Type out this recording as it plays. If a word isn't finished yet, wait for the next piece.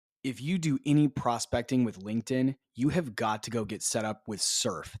If you do any prospecting with LinkedIn, you have got to go get set up with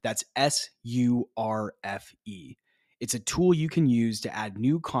Surf. That's SURFE. It's a tool you can use to add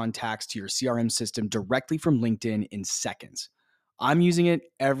new contacts to your CRM system directly from LinkedIn in seconds. I'm using it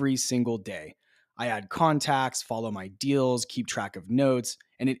every single day. I add contacts, follow my deals, keep track of notes,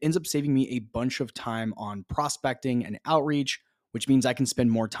 and it ends up saving me a bunch of time on prospecting and outreach, which means I can spend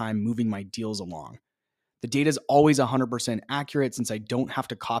more time moving my deals along. The data is always 100% accurate since I don't have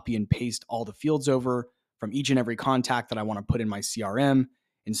to copy and paste all the fields over from each and every contact that I want to put in my CRM.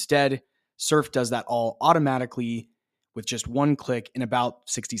 Instead, Surf does that all automatically with just one click in about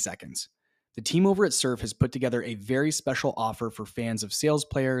 60 seconds. The team over at Surf has put together a very special offer for fans of sales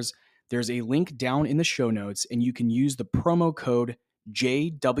players. There's a link down in the show notes, and you can use the promo code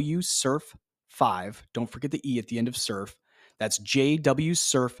JWSurf5. Don't forget the E at the end of Surf. That's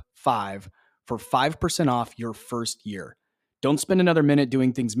JWSurf5 for 5% off your first year. Don't spend another minute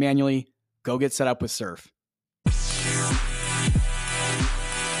doing things manually. Go get set up with Surf.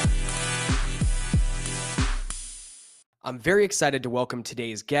 I'm very excited to welcome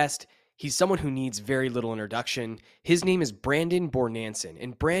today's guest. He's someone who needs very little introduction. His name is Brandon Bornancin,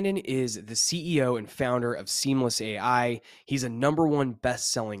 and Brandon is the CEO and founder of Seamless.AI. He's a #1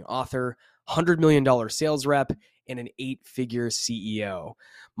 best-selling author, $100 million sales rep, and an 8-figure CEO.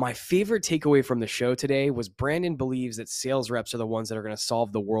 My favorite takeaway from the show today was Brandon believes that sales reps are the ones that are going to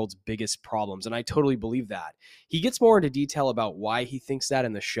solve the world's biggest problems, and I totally believe that. He gets more into detail about why he thinks that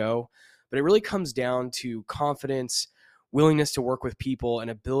in the show, but it really comes down to confidence, willingness to work with people,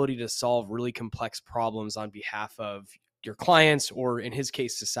 and ability to solve really complex problems on behalf of your clients, or in his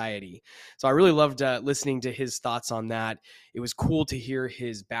case, society. So I really loved listening to his thoughts on that. It was cool to hear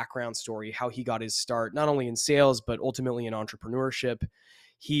his background story, how he got his start, not only in sales, but ultimately in entrepreneurship.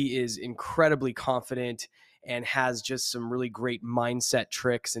 He is incredibly confident and has just some really great mindset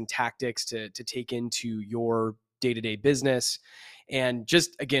tricks and tactics to take into your day-to-day business. And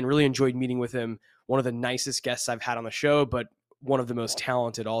just, again, really enjoyed meeting with him. One of the nicest guests I've had on the show, but one of the most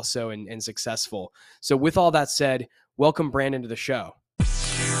talented also and successful. So with all that said, welcome Brandon to the show.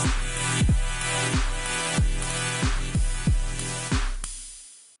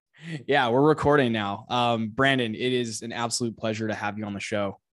 Yeah, we're recording now. Brandon, it is an absolute pleasure to have you on the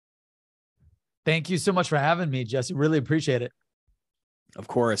show. Thank you so much for having me, Jesse. Really appreciate it. Of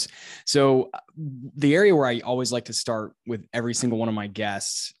course. So the area where I always like to start with every single one of my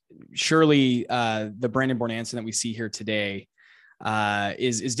guests, surely the Brandon Bornancin that we see here today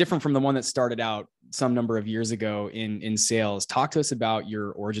is different from the one that started out some number of years ago in sales. Talk to us about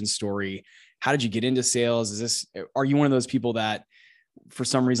your origin story. How did you get into sales? Are you one of those people that for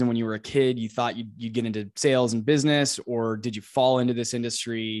some reason when you were a kid, you thought you'd get into sales and business, or did you fall into this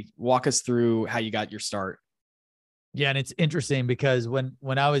industry? Walk us through how you got your start. Yeah. And it's interesting because when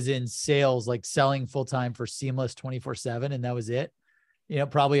I was in sales, like selling full-time for Seamless 24/7, and that was it,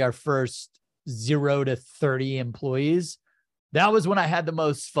 probably our first 0 to 30 employees. That was when I had the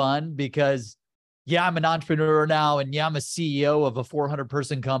most fun because I'm an entrepreneur now. And I'm a CEO of a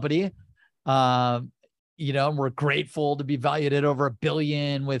 400-person company. And we're grateful to be valued at over $1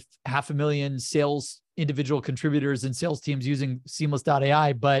 billion with 500,000 sales individual contributors and sales teams using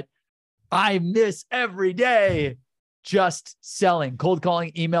Seamless.AI. But I miss every day just selling, cold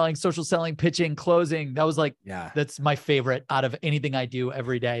calling, emailing, social selling, pitching, closing. That was that's my favorite out of anything I do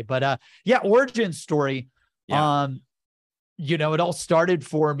every day. But origin story. Yeah. It all started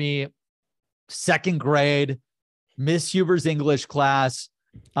for me 2nd grade, Miss Huber's English class.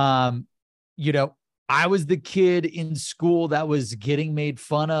 I was the kid in school that was getting made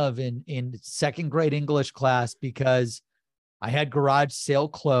fun of in 2nd grade English class because I had garage sale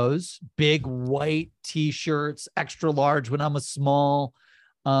clothes, big white t-shirts, extra large when I'm a small,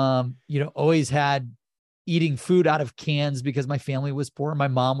 always had eating food out of cans because my family was poor. My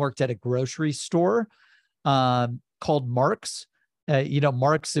mom worked at a grocery store called Mark's.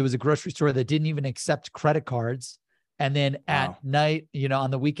 Mark's, it was a grocery store that didn't even accept credit cards. And then at night,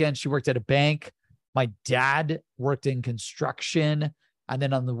 on the weekend, she worked at a bank. My dad worked in construction. And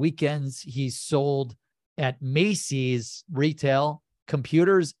then on the weekends, he sold at Macy's retail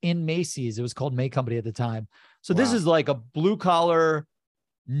computers in Macy's. It was called May Company at the time. So this is like a blue collar,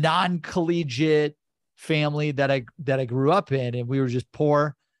 non-collegiate family that I grew up in. And we were just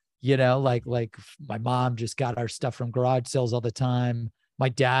poor, like my mom just got our stuff from garage sales all the time. My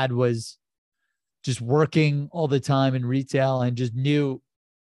dad was just working all the time in retail and just knew,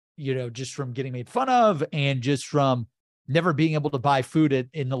 just from getting made fun of and just from never being able to buy food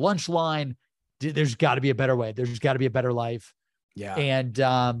in the lunch line, there's got to be a better way. There's got to be a better life. Yeah. And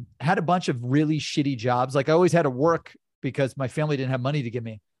had a bunch of really shitty jobs. Like I always had to work because my family didn't have money to give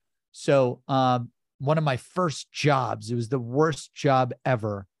me. So one of my first jobs, it was the worst job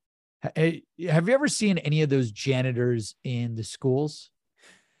ever. Have you ever seen any of those janitors in the schools?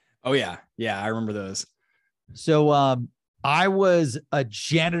 Oh yeah. Yeah. I remember those. So I was a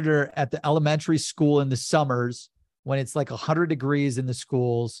janitor at the elementary school in the summers when it's like 100 degrees in the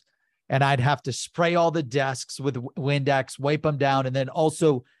schools. And I'd have to spray all the desks with Windex, wipe them down, and then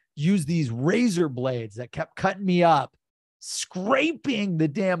also use these razor blades that kept cutting me up, scraping the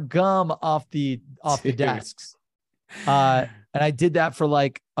damn gum off the Dude. desks. And I did that for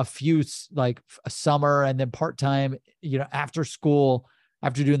like a summer, and then part-time, after school.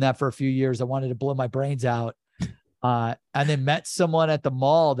 After doing that for a few years, I wanted to blow my brains out. And then met someone at the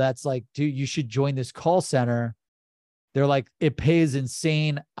mall that's like, dude, you should join this call center. They're like, it pays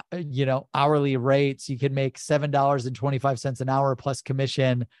insane, hourly rates. You can make $7.25 an hour plus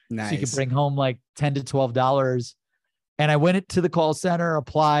commission. Nice. So you can bring home like $10 to $12. And I went to the call center,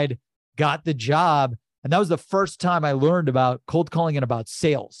 applied, got the job. And that was the first time I learned about cold calling and about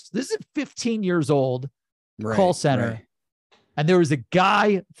sales. This is 15 years old, call center. Right. And there was a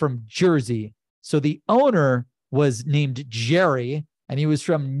guy from Jersey. So the owner was named Jerry, and he was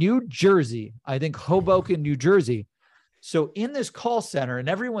from New Jersey, I think Hoboken, New Jersey. So in this call center, and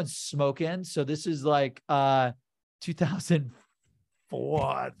everyone's smoking. So this is like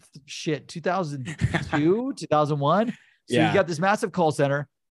 2004, 2002, 2001. So you got this massive call center.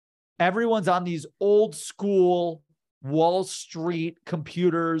 Everyone's on these old school Wall Street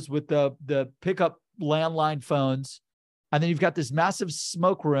computers with the pickup landline phones. And then you've got this massive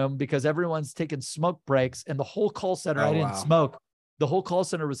smoke room because everyone's taking smoke breaks, and the whole call center, I didn't smoke. The whole call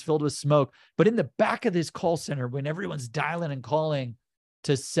center was filled with smoke. But in the back of this call center, when everyone's dialing and calling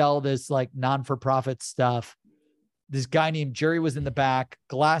to sell this like non-for-profit stuff, this guy named Jerry was in the back,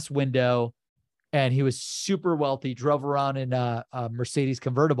 glass window, and he was super wealthy, drove around in a Mercedes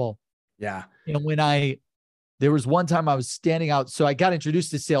convertible. Yeah. And there was one time I was standing out. So I got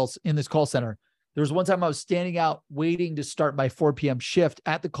introduced to sales in this call center. There was one time I was standing out waiting to start my 4 p.m. shift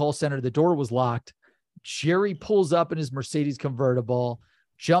at the call center. The door was locked. Jerry pulls up in his Mercedes convertible,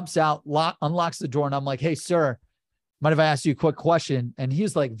 jumps out, unlocks the door. And I'm like, hey, sir, mind if I ask you a quick question? And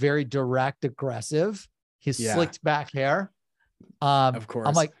he's like very direct, aggressive. His slicked back hair. Of course.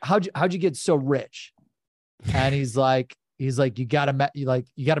 I'm like, how'd you get so rich? And he's like, you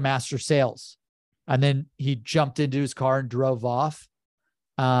gotta master sales. And then he jumped into his car and drove off.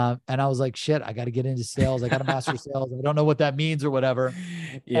 And I was like, shit, I got to get into sales. I got to master sales. I don't know what that means or whatever.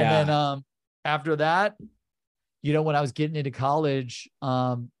 Yeah. And then after that, when I was getting into college,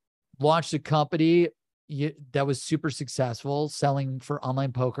 launched a company that was super successful selling for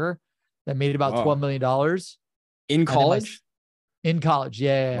online poker that made about $12 million. In college? In college.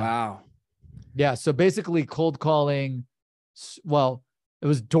 Yeah. Wow. Yeah. So basically cold calling. Well, it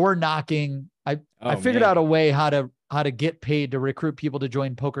was door knocking. I figured out a way how to get paid to recruit people to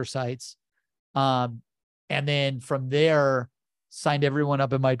join poker sites. And then from there, signed everyone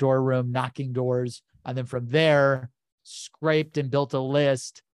up in my door room, knocking doors. And then from there, scraped and built a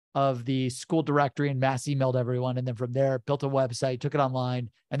list of the school directory and mass emailed everyone. And then from there, built a website, took it online,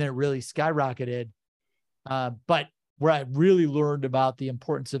 and then it really skyrocketed. But where I really learned about the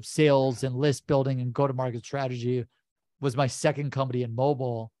importance of sales and list building and go-to-market strategy was my second company in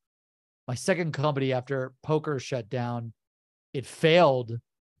mobile. My second company after poker shut down, it failed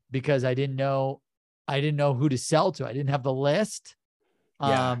because I didn't know who to sell to. I didn't have the list.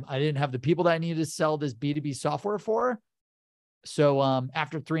 I didn't have the people that I needed to sell this B2B software for. So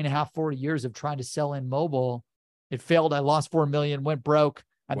after 3.5, 4 years of trying to sell in mobile, it failed. I lost 4 million, went broke.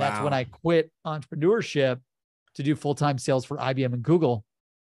 And that's when I quit entrepreneurship to do full-time sales for IBM and Google.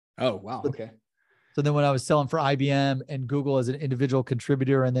 Oh, wow. Okay. So then when I was selling for IBM and Google as an individual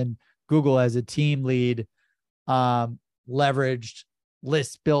contributor, and then Google as a team lead, leveraged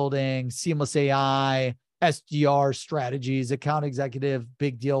list building, Seamless.AI, SDR strategies, account executive,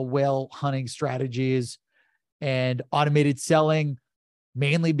 big deal whale hunting strategies, and automated selling,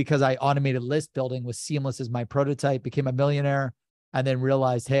 mainly because I automated list building with Seamless as my prototype, became a millionaire, and then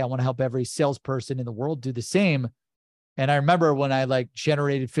realized, hey, I want to help every salesperson in the world do the same. And I remember when I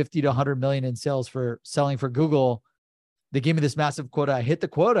generated 50 to 100 million in sales for selling for Google, they gave me this massive quota. I hit the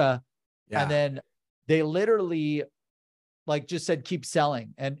quota. And then they literally just said, keep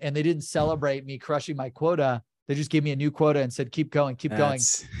selling. And they didn't celebrate me crushing my quota. They just gave me a new quota and said, keep going, keep going.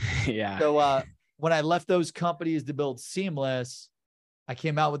 Yeah. So when I left those companies to build Seamless, we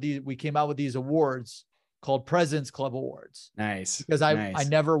came out with these awards called President's Club Awards. Nice. Because I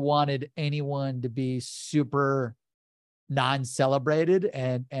never wanted anyone to be super non-celebrated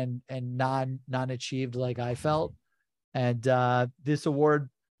and non-achieved like I felt. And this award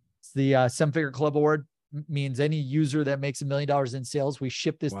It's the seven-figure club award. Means any user that makes $1 million in sales, we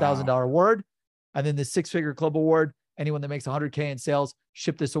ship this $1,000 award. And then the six-figure club award, anyone that makes 100K in sales,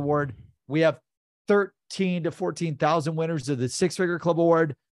 ship this award. We have 13 to 14,000 winners of the six-figure club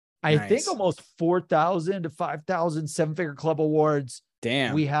award. I think almost 4,000 to 5,000 seven-figure club awards.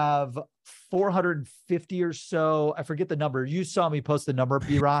 Damn. We have 450 or so. I forget the number. You saw me post the number,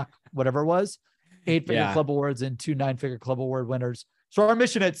 B-Rock, whatever it was. 8-figure club awards and 2 9-figure club award winners. So our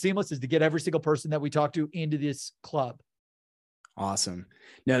mission at Seamless is to get every single person that we talk to into this club. Awesome.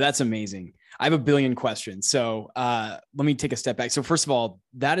 No, that's amazing. I have a billion questions. So let me take a step back. So first of all,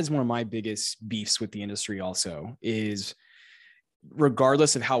 that is one of my biggest beefs with the industry also is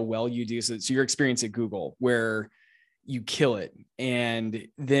regardless of how well you do. So your experience at Google where you kill it. And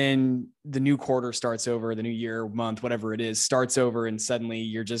then the new quarter starts over, the new year, month, whatever it is, starts over. And suddenly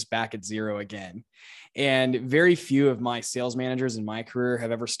you're just back at zero again. And very few of my sales managers in my career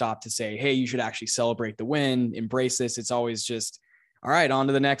have ever stopped to say, hey, you should actually celebrate the win, embrace this. It's always just, all right, on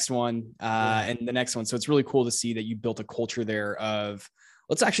to the next one and the next one. So it's really cool to see that you built a culture there of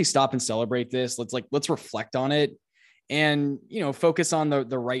let's actually stop and celebrate this. Let's reflect on it and, focus on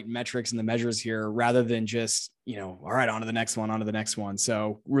the right metrics and the measures here rather than just, all right, on to the next one.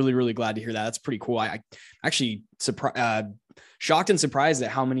 So really, really glad to hear that. That's pretty cool. I actually shocked and surprised at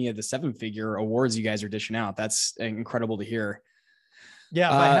how many of the 7-figure awards you guys are dishing out. That's incredible to hear. Yeah,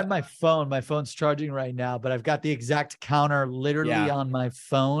 if I had my phone's charging right now, but I've got the exact counter literally on my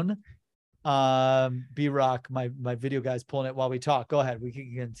phone. B-Rock, my video guy's pulling it while we talk. Go ahead. We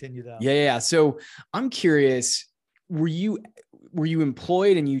can continue though. Yeah. So I'm curious, were you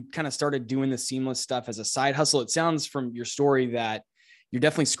employed and you kind of started doing the Seamless stuff as a side hustle? It sounds from your story that you're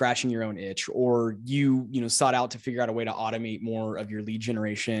definitely scratching your own itch, or you sought out to figure out a way to automate more of your lead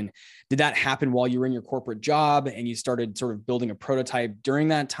generation. Did that happen while you were in your corporate job and you started sort of building a prototype during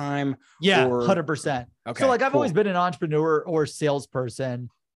that time? Yeah, 100%. Okay. So I've always been an entrepreneur or salesperson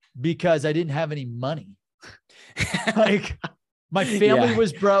because I didn't have any money. My family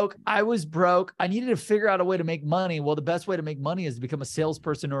was broke. I was broke. I needed to figure out a way to make money. Well, the best way to make money is to become a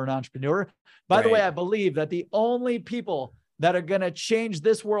salesperson or an entrepreneur. By the way, I believe that the only people that are going to change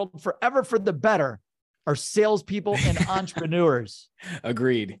this world forever for the better are salespeople and entrepreneurs.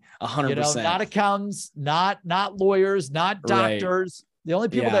 Agreed. 100%. Not accountants, not lawyers, not doctors. The only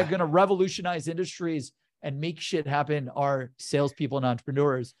people that are going to revolutionize industries and make shit happen are salespeople and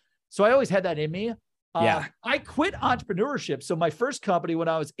entrepreneurs. So I always had that in me. I quit entrepreneurship. So my first company when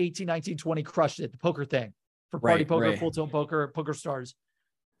I was 18, 19, 20, crushed it, the poker thing for party poker, full tone poker, Poker Stars.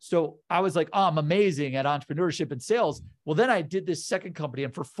 So I was like, oh, I'm amazing at entrepreneurship and sales. Well, then I did this second company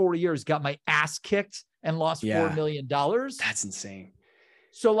and for 4 years got my ass kicked and lost $4 million. That's insane.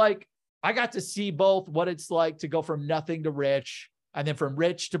 So I got to see both what it's like to go from nothing to rich and then from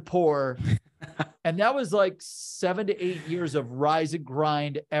rich to poor. And that was 7 to 8 years of rise and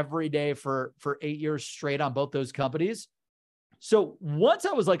grind every day for 8 years straight on both those companies. So once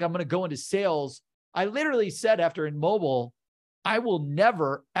I was like, I'm going to go into sales, I literally said after in mobile, I will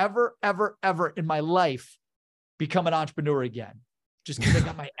never, ever, ever, ever in my life become an entrepreneur again. Just because I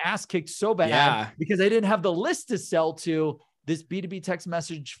got my ass kicked so bad because I didn't have the list to sell to this B2B text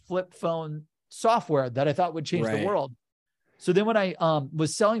message flip phone software that I thought would change the world. So then when I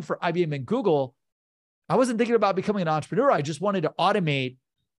was selling for IBM and Google, I wasn't thinking about becoming an entrepreneur. I just wanted to automate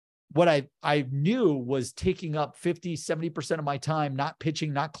what I knew was taking up 50, 70% of my time, not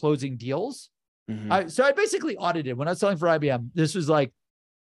pitching, not closing deals. So I basically audited when I was selling for IBM. This was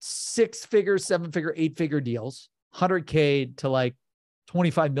 6-figure, 7-figure, 8-figure deals, 100K to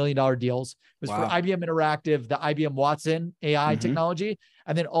 $25 million deals. It was for IBM Interactive, the IBM Watson AI technology,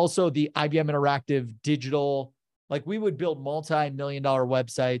 and then also the IBM Interactive digital. We would build multi-million-dollar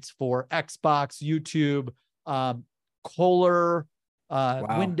websites for Xbox, YouTube, Kohler,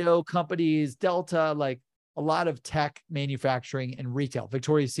 window companies, Delta, a lot of tech manufacturing and retail,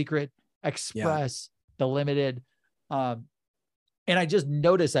 Victoria's Secret, Express, The Limited. And I just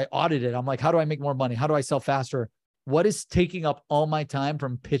noticed, I audited. I'm like, how do I make more money? How do I sell faster? What is taking up all my time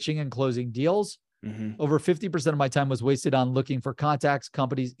from pitching and closing deals? Over 50% of my time was wasted on looking for contacts,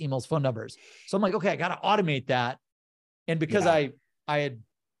 companies, emails, phone numbers. So I'm like, okay, I got to automate that. And because I had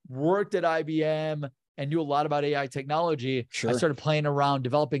worked at IBM and knew a lot about AI technology, I started playing around,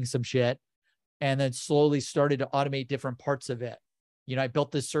 developing some shit, and then slowly started to automate different parts of it. I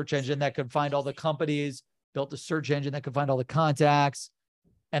built this search engine that could find all the companies, built a search engine that could find all the contacts.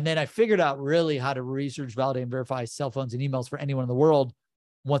 And then I figured out really how to research, validate, and verify cell phones and emails for anyone in the world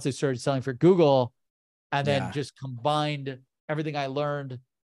once I started selling for Google, and then just combined everything I learned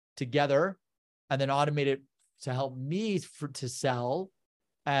together and then automated to help me to sell.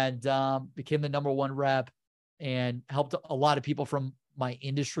 and became the #1 rep and helped a lot of people from my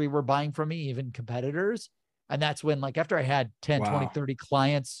industry were buying from me, even competitors. And that's when, like, after I had 10, 20, 30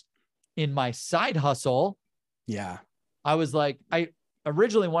 clients in my side hustle, yeah, I was like, I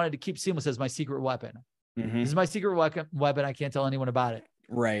originally wanted to keep Seamless as my secret weapon. This is my secret weapon. I can't tell anyone about it.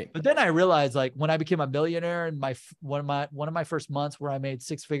 Right. But then I realized, like, when I became a millionaire and one of my first months where I made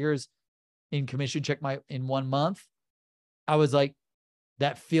 6 figures in commission check in 1 month, I was like,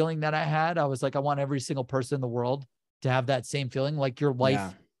 that feeling that I had, I was like, I want every single person in the world to have that same feeling. Like, your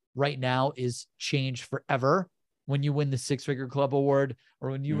life right now is changed forever when you win the 6-figure club award or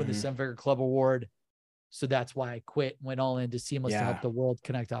when you win the 7-figure club award. So that's why I quit, went all into Seamless to help the world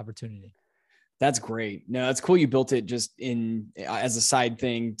connect opportunity. That's great. No, it's cool. You built it just as a side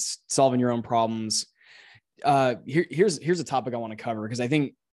thing, solving your own problems. Here's a topic I want to cover, because I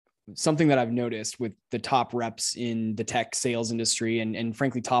think something that I've noticed with the top reps in the tech sales industry and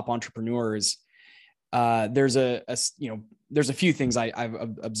frankly, top entrepreneurs, there's a few things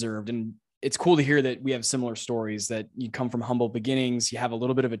I've observed, and it's cool to hear that we have similar stories, that you come from humble beginnings. You have a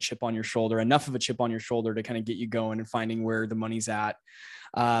little bit of a chip on your shoulder, enough of a chip on your shoulder to kind of get you going and finding where the money's at.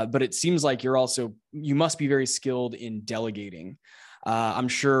 But it seems like you must be very skilled in delegating. I'm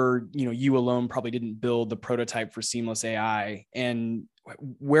sure, you alone probably didn't build the prototype for Seamless.AI. And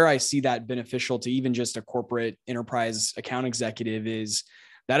where I see that beneficial to even just a corporate enterprise account executive is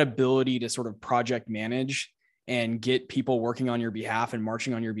that ability to sort of project manage and get people working on your behalf and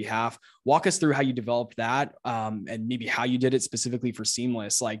marching on your behalf. Walk us through how you developed that, and maybe how you did it specifically for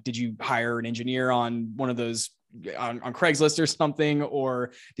Seamless. Like, did you hire an engineer on one of those on Craigslist or something,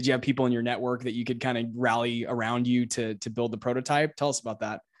 or did you have people in your network that you could kind of rally around you to build the prototype? Tell us about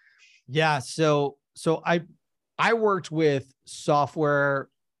that. Yeah. So I worked with software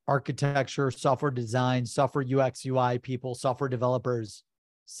architecture, software design, software UX, UI people, software developers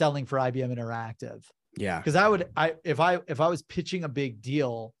selling for IBM Interactive. Yeah. Cause if I was pitching a big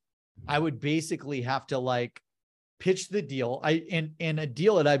deal, I would basically have to, like, pitch the deal. In a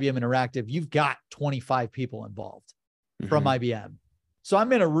deal at IBM Interactive, you've got 25 people involved from IBM. So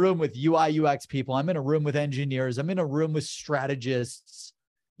I'm in a room with UI, UX people. I'm in a room with engineers. I'm in a room with strategists.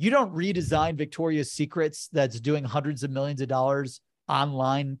 You don't redesign Victoria's Secrets that's doing hundreds of millions of dollars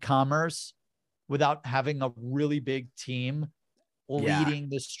online commerce without having a really big team leading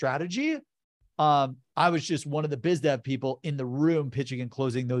the strategy. I was just one of the biz dev people in the room pitching and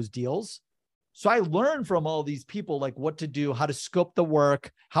closing those deals. So I learned from all these people, like, what to do, how to scope the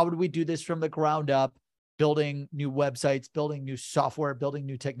work. How do we do this from the ground up, building new websites, building new software, building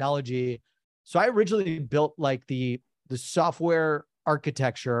new technology. So I originally built, like, the software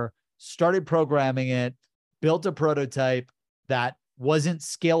architecture, started programming it, built a prototype that wasn't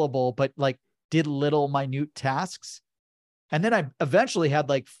scalable, but, like, did little minute tasks. And then I eventually had,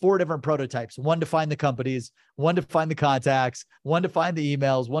 like, 4 different prototypes, one to find the companies, one to find the contacts, one to find the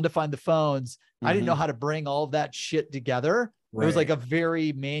emails, one to find the phones. I didn't know how to bring all of that shit together. It was like a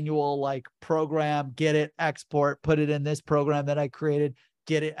very manual, like, program, get it, export, put it in this program that I created,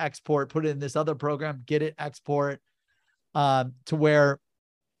 get it, export, put it in this other program, get it, export, to where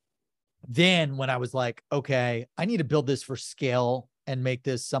then when I was like, okay, I need to build this for scale and make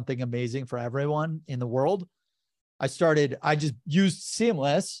this something amazing for everyone in the world. I just used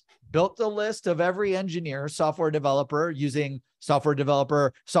Seamless, built a list of every engineer, software developer, using software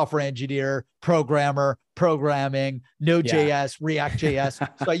developer, software engineer, programmer, programming, Node.js, React.js.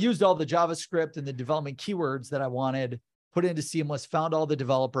 So I used all the JavaScript and the development keywords that I wanted, put into Seamless, found all the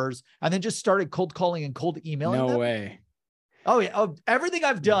developers, and then just started cold calling and cold emailing them. No way. Oh yeah. Oh, everything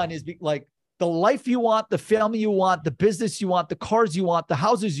I've done is like the life you want, the family you want, the business you want, the cars you want, the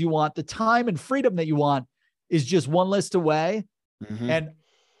houses you want, the time and freedom that you want is just one list away. And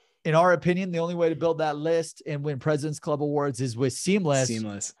in our opinion, the only way to build that list and win President's Club awards is with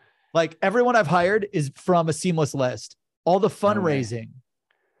Seamless. Like, everyone I've hired is from a Seamless list. All the fundraising,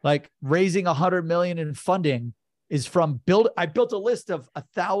 like raising 100 million in funding, is from I built a list of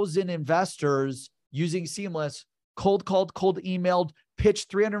 1,000 investors using Seamless, cold called, cold emailed,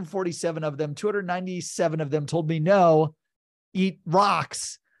 pitched 347 of them. 297 of them told me no, eat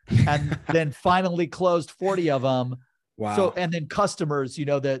rocks. And then finally closed 40 of them. Wow. So, and then customers,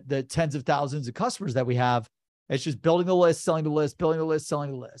 the tens of thousands of customers that we have, it's just building the list, selling the list, building the list,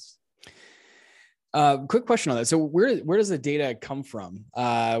 selling the list. Quick question on that. So where does the data come from?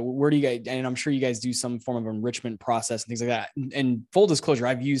 Where do you guys, and I'm sure you guys do some form of enrichment process and things like that. And full disclosure,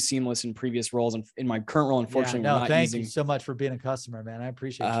 I've used Seamless in previous roles, and in my current role, Yeah, unfortunately, no, we're not thank you using, so much for being a customer, man. I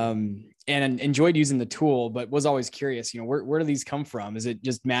appreciate you. and enjoyed using the tool, but was always curious, where do these come from? Is it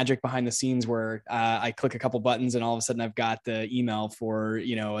just magic behind the scenes where I click a couple buttons and all of a sudden I've got the email for, a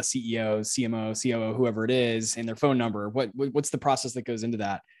CEO, CMO, COO, whoever it is, and their phone number? What's the process that goes into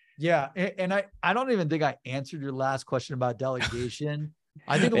that? Yeah. And I don't even think I answered your last question about delegation.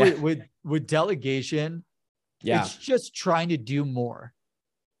 I think Yeah. with delegation, Yeah. it's just trying to do more.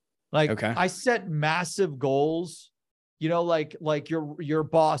 Like Okay. I set massive goals, like your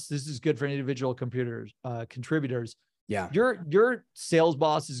boss, this is good for individual contributors. Yeah. Your sales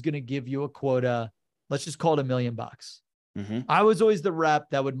boss is going to give you a quota. Let's just call it $1 million. Mm-hmm. I was always the rep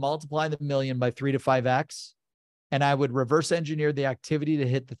that would multiply the million by 3 to 5x. And I would reverse engineer the activity to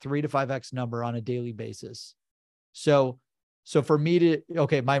hit the 3 to 5x number on a daily basis. So for me to,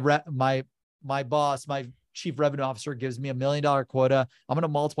 okay, my boss, my chief revenue officer gives me $1 million quota. I'm going to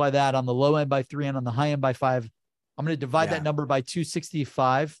multiply that on the low end by 3 and on the high end by 5. I'm going to divide that number by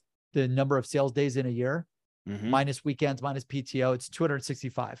 265, the number of sales days in a year, minus weekends, minus PTO. It's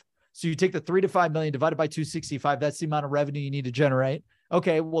 265. So you take the 3 to 5 million divided by 265. That's the amount of revenue you need to generate.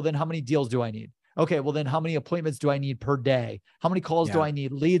 Okay, well then how many deals do I need? Okay, well then how many appointments do I need per day? How many calls do I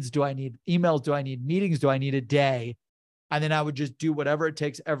need? Leads do I need? Emails do I need? Meetings do I need a day? And then I would just do whatever it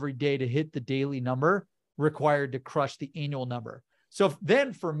takes every day to hit the daily number required to crush the annual number. So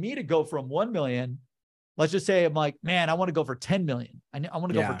then for me to go from 1 million, let's just say I'm like, man, I want to go for 10 million. I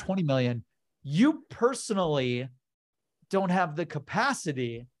want to go for 20 million. You personally don't have the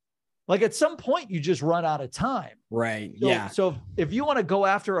capacity. Like at some point you just run out of time. Right. So if you want to go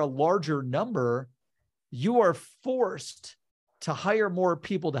after a larger number, you are forced to hire more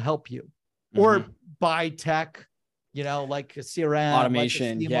people to help you or buy tech, like a CRM,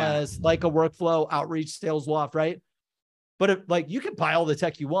 automation, like a Seamless, like a workflow, outreach, sales loft, right? But if, like, you can buy all the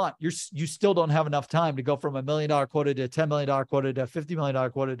tech you want, you still don't have enough time to go from $1 million quota to $10 million quota to $50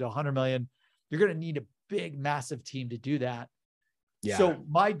 million quota to 100 million. You're going to need a big, massive team to do that. Yeah. So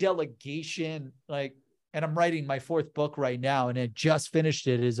my delegation, and I'm writing my 4th book right now, and I just finished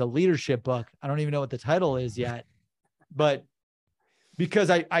it, is a leadership book. I don't even know what the title is yet, but because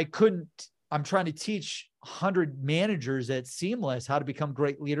I'm trying to teach 100 managers at Seamless how to become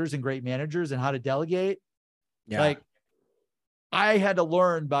great leaders and great managers and how to delegate. Yeah. I had to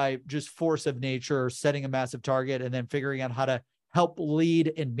learn by just force of nature, setting a massive target and then figuring out how to help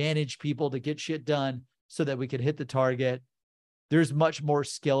lead and manage people to get shit done so that we could hit the target. There's much more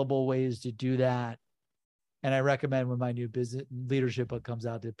scalable ways to do that. And I recommend when my new business leadership book comes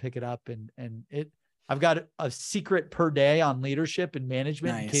out to pick it up I've got a secret per day on leadership and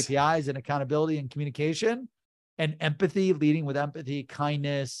management and KPIs and accountability and communication and empathy, leading with empathy,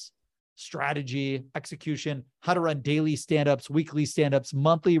 kindness, strategy, execution, how to run daily stand-ups, weekly stand-ups,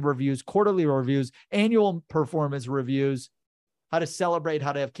 monthly reviews, quarterly reviews, annual performance reviews, how to celebrate,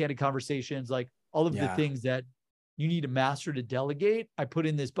 how to have candid conversations, like all of the things that you need to master to delegate. I put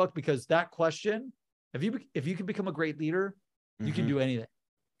in this book because that question, if you can become a great leader, you can do anything.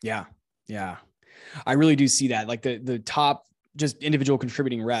 Yeah. Yeah. I really do see that. Like the top just individual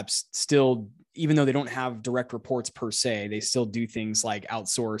contributing reps still, even though they don't have direct reports per se, they still do things like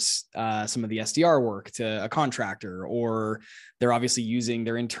outsource some of the SDR work to a contractor, or they're obviously using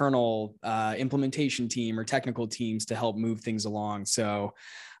their internal implementation team or technical teams to help move things along. So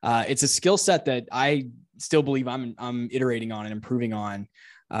it's a skill set that I still believe I'm iterating on and improving on.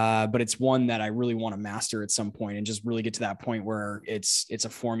 But it's one that I really want to master at some point and just really get to that point where it's a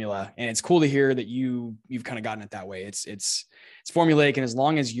formula. And it's cool to hear that you've kind of gotten it that way. It's formulaic. And as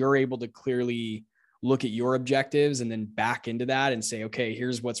long as you're able to clearly look at your objectives and then back into that and say, okay,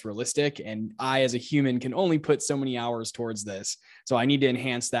 here's what's realistic. And I, as a human, can only put so many hours towards this. So I need to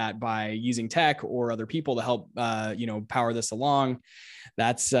enhance that by using tech or other people to help, power this along.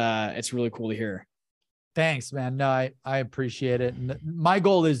 It's really cool to hear. Thanks, man. No, I appreciate it. And my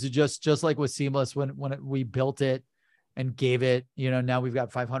goal is to just like with Seamless, when we built it and gave it, now we've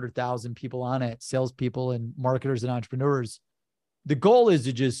got 500,000 people on it, salespeople and marketers and entrepreneurs. The goal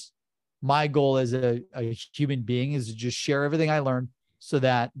is my goal as a human being is to just share everything I learned so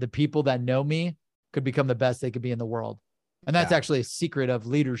that the people that know me could become the best they could be in the world. And that's actually a secret of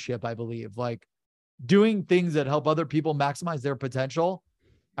leadership, I believe, like doing things that help other people maximize their potential.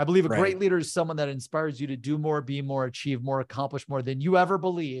 I believe a great leader is someone that inspires you to do more, be more, achieve more, accomplish more than you ever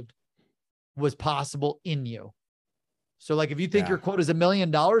believed was possible in you. So like, if you think your quote is $1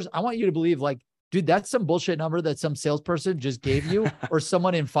 million, I want you to believe like dude, that's some bullshit number that some salesperson just gave you or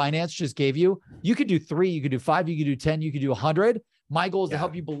someone in finance just gave you. You could do 3, you could do 5, you could do 10, you could do 100. My goal is to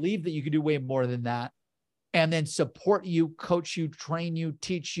help you believe that you could do way more than that, and then support you, coach you, train you,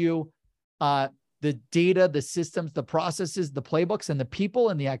 teach you the data, the systems, the processes, the playbooks, and the people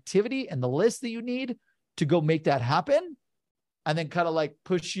and the activity and the list that you need to go make that happen. And then kind of like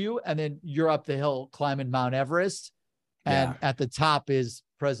push you. And then you're up the hill climbing Mount Everest. And at the top is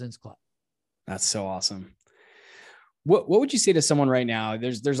President's Club. That's so awesome. What would you say to someone right now?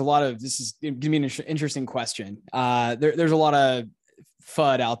 There's a lot of, this is going to be an interesting question. There's a lot of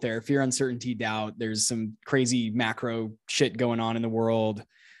FUD out there, fear, uncertainty, doubt. There's some crazy macro shit going on in the world.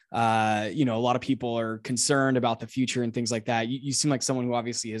 A lot of people are concerned about the future and things like that. You seem like someone who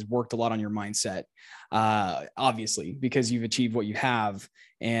obviously has worked a lot on your mindset, obviously, because you've achieved what you have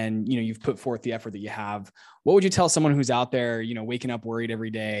and, you've put forth the effort that you have. What would you tell someone who's out there, waking up worried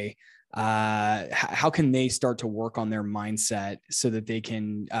every day? How can they start to work on their mindset so that they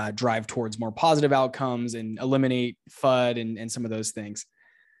can drive towards more positive outcomes and eliminate FUD and some of those things?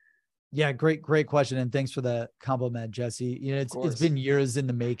 Yeah, great question. And thanks for the compliment, Jesse. It's been years in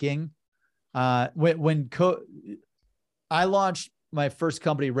the making. I launched my first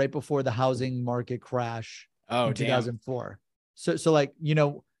company right before the housing market crash in 2004. So like,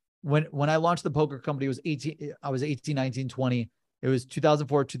 when I launched the poker company, I was 18, 19, 20. It was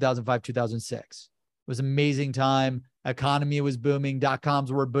 2004, 2005, 2006. It was an amazing time. Economy was booming. .coms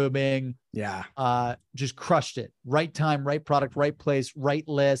were booming. Yeah. Just crushed it. Right time, right product, right place, right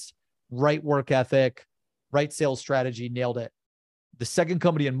list, right work ethic, right sales strategy, nailed it. The second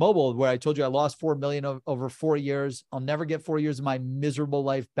company in mobile, where I told you I lost 4 million over 4 years. I'll never get 4 years of my miserable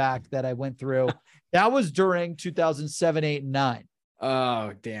life back that I went through. That was during 2007, 8, and 9.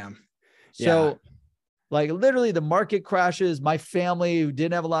 Oh, damn. So like literally the market crashes. My family, who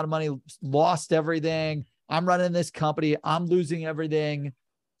didn't have a lot of money, lost everything. I'm running this company. I'm losing everything.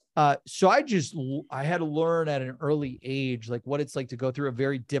 So I had to learn at an early age, like what it's like to go through a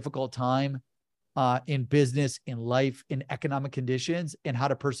very difficult time in business, in life, in economic conditions, and how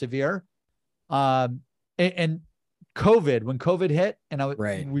to persevere. And COVID, when COVID hit, and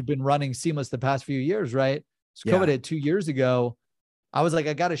we've been running Seamless the past few years, right? So COVID hit 2 years ago. I was like,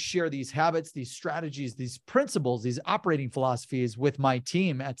 I got to share these habits, these strategies, these principles, these operating philosophies with my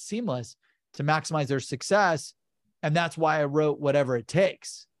team at Seamless to maximize their success. And that's why I wrote Whatever It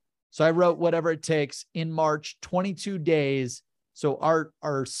Takes. So I wrote Whatever It Takes in March, 22 days. So our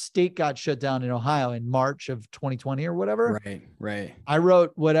state got shut down in Ohio in March of 2020 or whatever. Right. I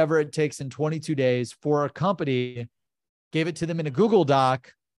wrote Whatever It Takes in 22 days for a company, gave it to them in a Google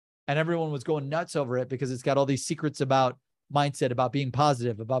Doc, and everyone was going nuts over it because it's got all these secrets about mindset, about being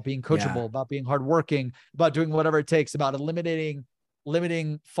positive, about being coachable, about being hardworking, about doing whatever it takes, about limiting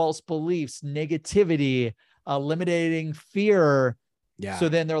false beliefs, negativity, eliminating fear. Yeah. So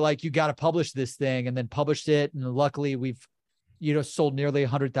then they're like, you got to publish this thing, and then published it. And luckily we've, sold nearly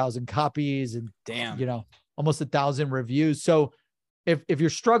 100,000 copies and almost 1,000 reviews. So if you're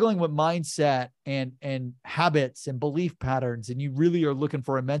struggling with mindset and habits and belief patterns, and you really are looking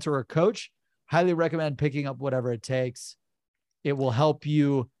for a mentor or coach, highly recommend picking up Whatever It Takes. It will help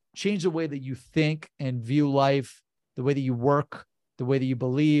you change the way that you think and view life, the way that you work, the way that you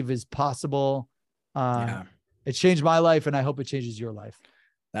believe is possible. It changed my life, and I hope it changes your life.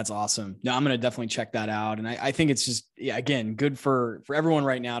 That's awesome. No, I'm going to definitely check that out. And I think it's just, again, good for everyone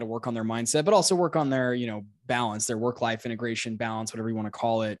right now to work on their mindset, but also work on their, balance, their work-life integration balance, whatever you want to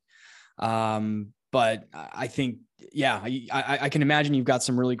call it. But I think, I can imagine you've got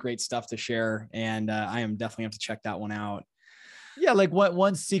some really great stuff to share, and I am definitely have to check that one out. Yeah. Like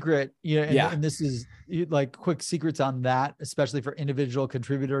one secret, and this is like quick secrets on that, especially for individual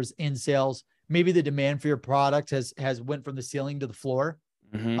contributors in sales. Maybe the demand for your product has went from the ceiling to the floor.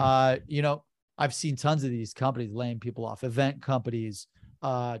 Mm-hmm. I've seen tons of these companies laying people off, event companies,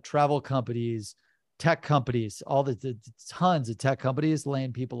 travel companies, tech companies, all the tons of tech companies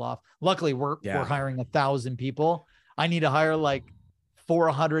laying people off. Luckily we're hiring 1,000 people. I need to hire like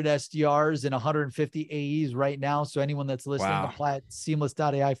 400 SDRs and 150 AEs right now. So anyone that's listening, apply at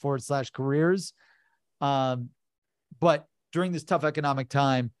Seamless.AI/careers. But during this tough economic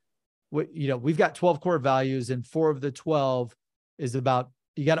time, we've got 12 core values, and 4 of the 12 is about,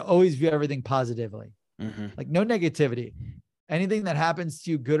 you got to always view everything positively. Mm-hmm. Like no negativity. Anything that happens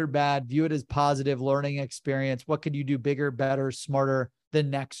to you, good or bad, view it as positive learning experience. What could you do bigger, better, smarter the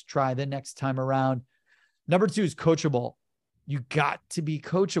next time around? Number 2 is coachable. You got to be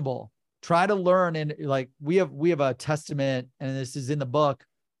coachable. Try to learn. And like we have a testament, and this is in the book.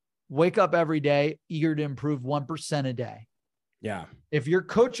 Wake up every day, eager to improve 1% a day. Yeah. If you're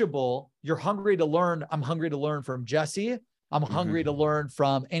coachable, you're hungry to learn. I'm hungry to learn from Jesse. I'm hungry to learn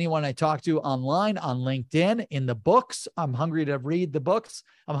from anyone I talk to online, on LinkedIn, in the books. I'm hungry to read the books.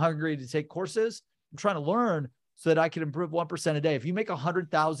 I'm hungry to take courses. I'm trying to learn so that I can improve 1% a day. If you make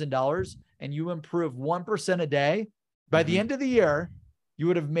 $100,000 and you improve 1% a day, by the end of the year, you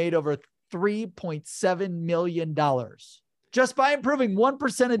would have made over $3.7 million just by improving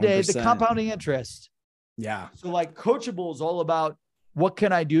 1% a day, 1%. The compounding interest. Yeah. So like Coachable is all about what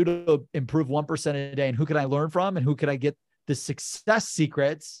can I do to improve 1% a day, and who can I learn from, and who can I get the success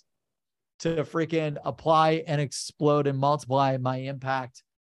secrets to freaking apply and explode and multiply my impact.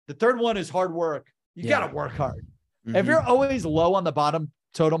 The third one is hard work. You got to work hard. If you're always low on the bottom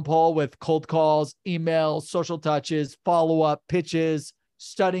totem pole with cold calls, emails, social touches, follow-up pitches,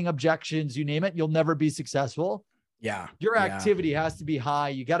 studying objections, you name it, you'll never be successful. Yeah. Your activity has to be high.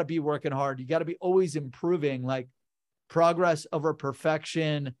 You got to be working hard. You got to be always improving, like progress over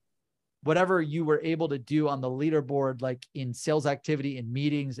perfection. Whatever you were able to do on the leaderboard, like in sales activity, in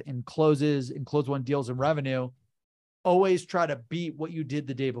meetings, in closes, in close one deals and revenue, always try to beat what you did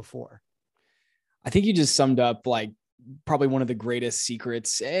the day before. I think you just summed up like probably one of the greatest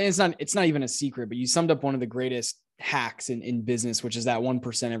secrets. It's not even a secret, but you summed up one of the greatest hacks in business, which is that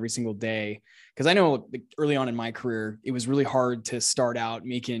 1% every single day. Cause I know early on in my career, it was really hard to start out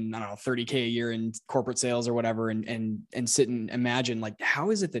making, I don't know, 30K a year in corporate sales or whatever. And sit and imagine like,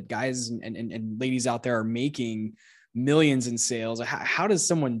 how is it that guys and ladies out there are making millions in sales? How does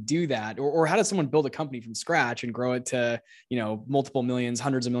someone do that? Or how does someone build a company from scratch and grow it to, multiple millions,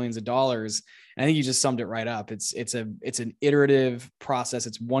 hundreds of millions of dollars? And I think you just summed it right up. It's an iterative process.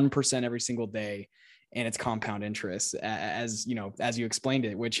 It's 1% every single day. And it's compound interest, as you explained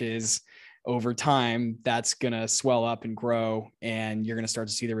it, which is over time, that's going to swell up and grow, and you're going to start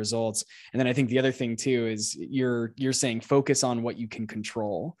to see the results. And then I think the other thing too, is you're saying focus on what you can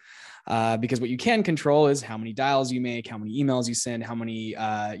control, because what you can control is how many dials you make, how many emails you send, how many,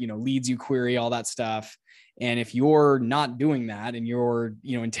 leads you query, all that stuff. And if you're not doing that, and you're,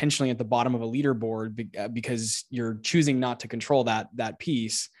 intentionally at the bottom of a leaderboard because you're choosing not to control that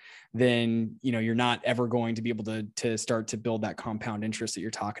piece, then, you're not ever going to be able to start to build that compound interest that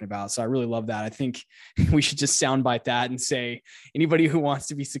you're talking about. So I really love that. I think we should just soundbite that and say, anybody who wants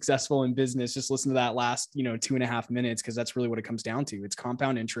to be successful in business, just listen to that last, 2.5 minutes, because that's really what it comes down to. It's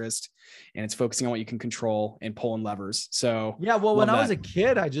compound interest, and it's focusing on what you can control and pulling levers. So yeah, well, when I was a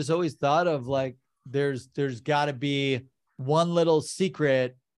kid, I just always thought of like, there's gotta be one little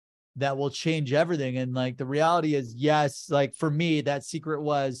secret that will change everything. And like, the reality is, yes, like for me, that secret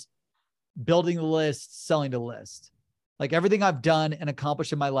was building the list, selling the list. Like everything I've done and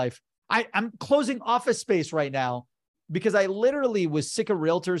accomplished in my life, I'm closing office space right now because I literally was sick of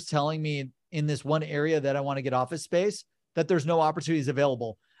realtors telling me in this one area that I want to get office space, that there's no opportunities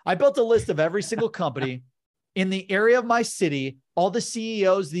available. I built a list of every single company in the area of my city, all the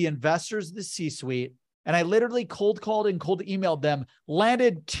CEOs, the investors, the C-suite, and I literally cold called and cold emailed them,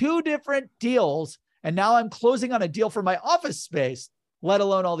 landed 2 different deals, and now I'm closing on a deal for my office space, let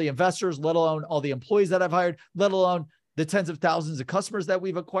alone all the investors, let alone all the employees that I've hired, let alone the tens of thousands of customers that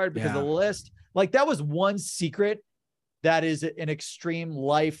we've acquired because of the list. Like that was one secret that is an extreme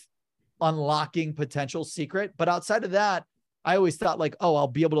life unlocking potential secret. But outside of that, I always thought like, oh, I'll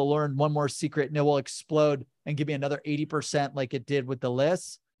be able to learn one more secret and it will explode and give me another 80% like it did with the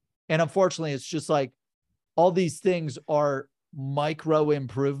lists. And unfortunately, it's just like all these things are micro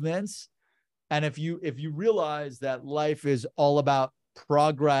improvements. And if you realize that life is all about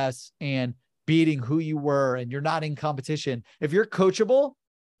progress and beating who you were, and you're not in competition, if you're coachable,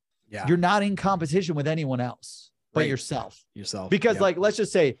 you're not in competition with anyone else but yourself. Because like, let's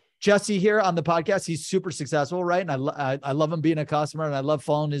just say Jesse here on the podcast, he's super successful, right? And I love him being a customer, and I love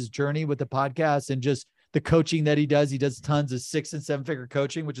following his journey with the podcast and just the coaching that he does. He does tons of 6- and 7-figure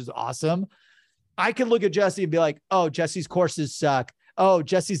coaching, which is awesome. I could look at Jesse and be like, oh, Jesse's courses suck. Oh,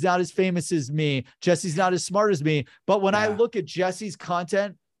 Jesse's not as famous as me. Jesse's not as smart as me. But when I look at Jesse's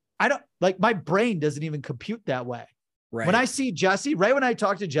content, I don't like, my brain doesn't even compute that way. Right. When I see Jesse, right when I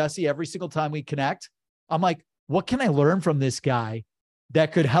talk to Jesse every single time we connect, I'm like, what can I learn from this guy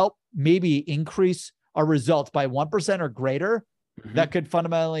that could help maybe increase our results by 1% or greater, that could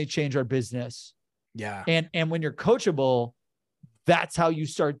fundamentally change our business? Yeah. And when you're coachable, that's how you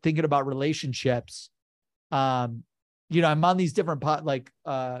start thinking about relationships. I'm on these different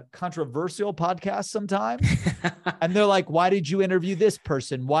controversial podcasts sometimes. And they're like, why did you interview this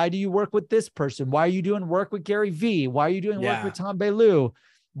person? Why do you work with this person? Why are you doing work with Gary Vee? Why are you doing work with Tom Bellew?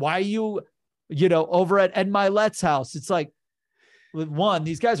 Why are you, over at Ed Milet's house? It's like, one,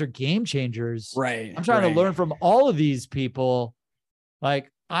 these guys are game changers. Right. I'm trying to learn from all of these people.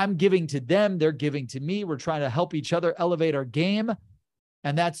 Like, I'm giving to them, they're giving to me. We're trying to help each other elevate our game.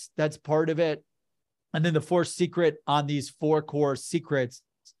 And that's part of it. And then the fourth secret on these 4 core secrets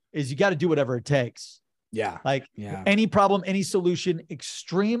is you got to do whatever it takes. Yeah. Like any problem, any solution,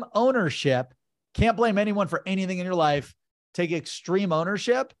 extreme ownership. Can't blame anyone for anything in your life. Take extreme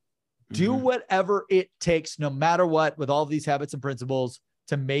ownership. Do whatever it takes, no matter what, with all of these habits and principles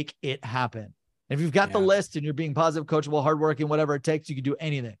to make it happen. And if you've got the list and you're being positive, coachable, hardworking, whatever it takes, you can do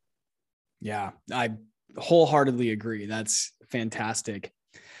anything. Yeah, I wholeheartedly agree. That's fantastic.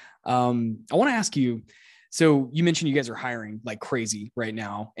 I want to ask you, so you mentioned you guys are hiring like crazy right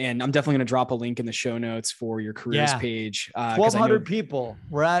now, and I'm definitely going to drop a link in the show notes for your careers page. 1,200 people.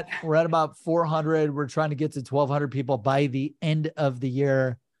 We're at about 400. We're trying to get to 1,200 people by the end of the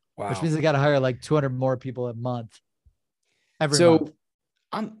year. Wow. Which means I got to hire like 200 more people a month. Every month.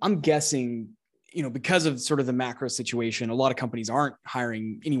 I'm guessing, because of sort of the macro situation, a lot of companies aren't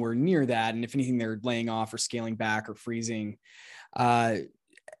hiring anywhere near that. And if anything, they're laying off or scaling back or freezing. What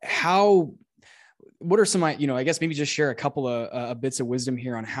are some, I guess maybe just share a couple of bits of wisdom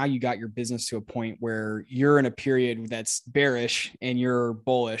here on how you got your business to a point where you're in a period that's bearish and you're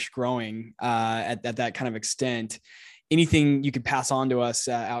bullish growing at that kind of extent. Anything you could pass on to us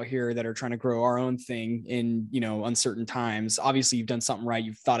out here that are trying to grow our own thing in, uncertain times. Obviously you've done something right.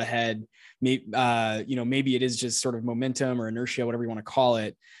 You've thought ahead. Maybe it is just sort of momentum or inertia, whatever you want to call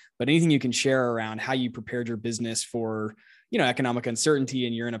it, but anything you can share around how you prepared your business for, economic uncertainty.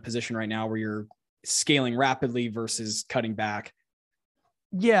 And you're in a position right now where you're scaling rapidly versus cutting back.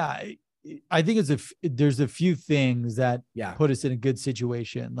 Yeah. I think there's a few things that put us in a good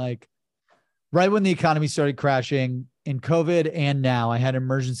situation. Like right when the economy started crashing, in COVID and now, I had an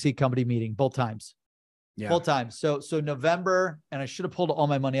emergency company meeting both times. Both times. So November, and I should have pulled all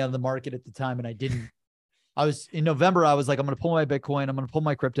my money out of the market at the time, and I didn't. In November, I was like, I'm going to pull my Bitcoin. I'm going to pull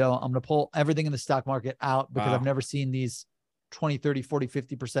my crypto. I'm going to pull everything in the stock market out because I've never seen these 20, 30, 40,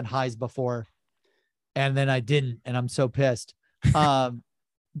 50% highs before. And then I didn't, and I'm so pissed. But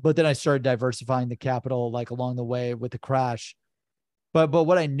then I started diversifying the capital like along the way with the crash. But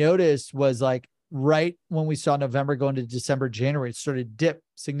what I noticed was like, right when we saw November go into December, January, it started to dip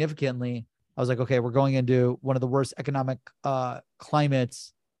significantly. I was like, okay, we're going into one of the worst economic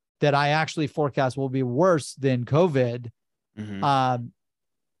climates that I actually forecast will be worse than COVID.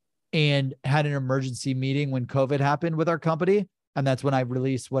 And had an emergency meeting when COVID happened with our company. And that's when I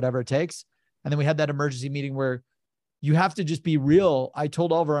released whatever it takes. And then we had that emergency meeting where you have to just be real. I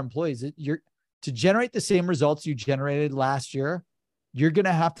told all of our employees that to generate the same results you generated last year, you're going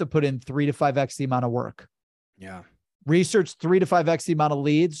to have to put in 3 to 5x the amount of work. Yeah. Research 3 to 5x the amount of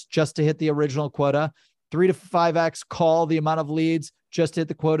leads just to hit the original quota. 3 to 5x call the amount of leads just to hit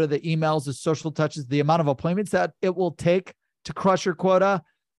the quota, the emails, the social touches, the amount of appointments that it will take to crush your quota,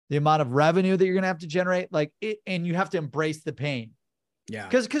 the amount of revenue that you're going to have to generate, and you have to embrace the pain. Yeah.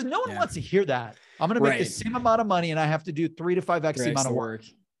 Because no one wants to hear that. I'm going to make the same amount of money and I have to do 3 to 5x the amount of work.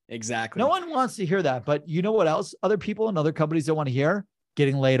 Exactly. No one wants to hear that. But you know what else other people in other companies don't want to hear?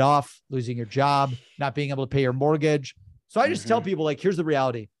 Getting laid off, losing your job, not being able to pay your mortgage. So I just tell people, like, here's the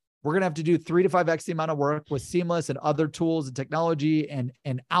reality. We're going to have to do 3 to 5x the amount of work with Seamless and other tools and technology and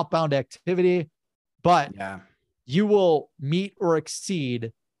outbound activity. But you will meet or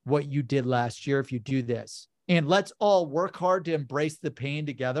exceed what you did last year if you do this. And let's all work hard to embrace the pain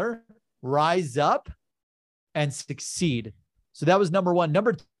together, rise up and succeed. So that was number one.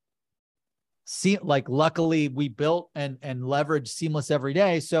 Number two, luckily we built and leveraged Seamless every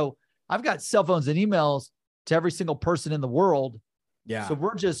day. So I've got cell phones and emails to every single person in the world. Yeah. So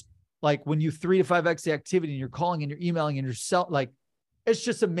we're just like, when you 3 to 5x the activity and you're calling and you're emailing and you're it's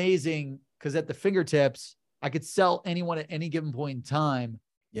just amazing because at the fingertips, I could sell anyone at any given point in time.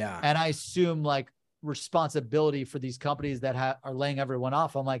 Yeah. And I assume responsibility for these companies that are laying everyone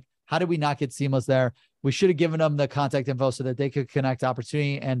off. I'm like, how did we not get Seamless there? We should have given them the contact info so that they could connect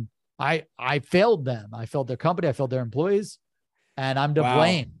opportunity. And I failed them. I failed their company. I failed their employees, and I'm to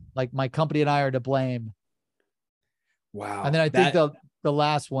blame. Like, my company and I are to blame. Wow. And then I think the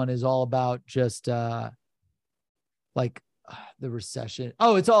last one is all about just the recession.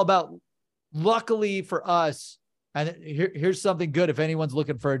 Oh, it's all about, luckily for us. And here's something good. If anyone's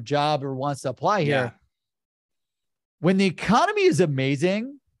looking for a job or wants to apply here, when the economy is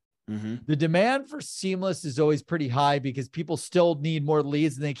amazing, the demand for Seamless is always pretty high because people still need more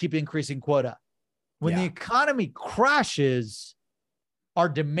leads and they keep increasing quota. When the economy crashes, our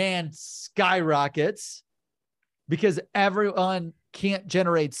demand skyrockets because everyone can't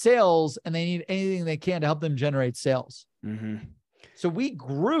generate sales and they need anything they can to help them generate sales. So we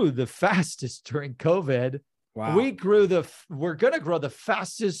grew the fastest during COVID Wow. We're going to grow the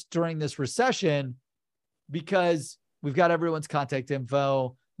fastest during this recession because we've got everyone's contact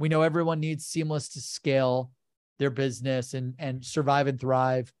info. We know everyone needs Seamless to scale their business and survive and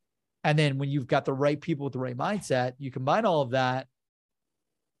thrive. And then when you've got the right people with the right mindset, you combine all of that.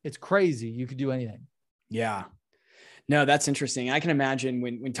 It's crazy. You could do anything. Yeah. No, that's interesting. I can imagine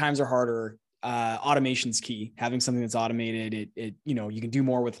when times are harder, automation's key. Having something that's automated, you can do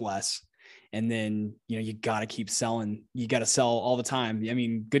more with less. And then, you got to keep selling. You got to sell all the time. I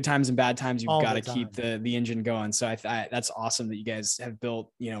mean, good times and bad times, you've got to keep the engine going. So that's awesome that you guys have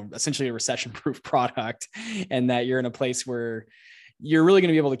built, essentially a recession-proof product, and that you're in a place where you're really going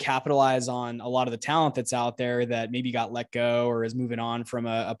to be able to capitalize on a lot of the talent that's out there that maybe got let go or is moving on from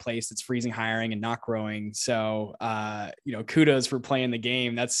a place that's freezing hiring and not growing. So, kudos for playing the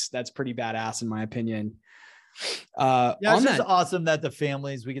game. That's pretty badass in my opinion. It's just awesome that the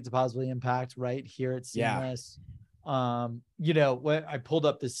families we get to positively impact right here at Seamless. Yeah. When I pulled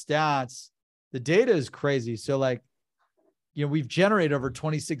up the stats, the data is crazy. So we've generated over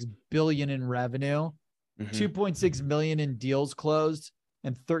 26 billion in revenue, 2.6 million in deals closed,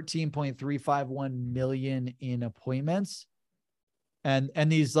 and 13.351 million in appointments. And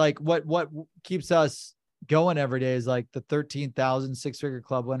these what keeps us going every day is the 13,000 six-figure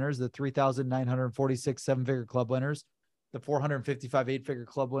club winners, the 3,946 seven-figure club winners, the 455 eight-figure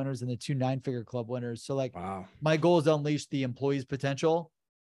club winners, and the 2 nine-figure club winners. So wow. My goal is to unleash the employees' potential,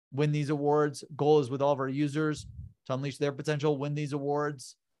 win these awards. Goal is with all of our users to unleash their potential, win these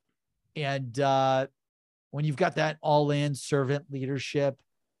awards. And when you've got that all-in servant leadership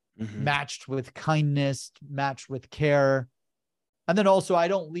matched with kindness, matched with care, and then also I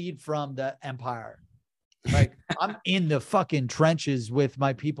don't lead from the empire. I'm in the fucking trenches with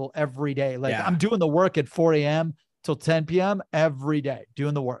my people every day. I'm doing the work at 4 a.m. till 10 p.m. every day,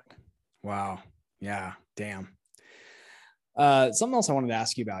 doing the work. Wow. Yeah. Damn. Something else I wanted to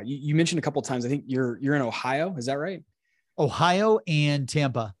ask you about. You mentioned a couple of times, I think you're in Ohio. Is that right? Ohio and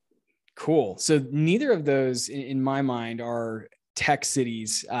Tampa. Cool. So neither of those in my mind are tech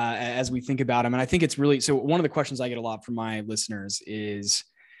cities as we think about them. And I think it's really, so one of the questions I get a lot from my listeners is,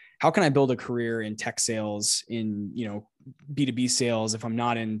 how can I build a career in tech sales, in, B2B sales, if I'm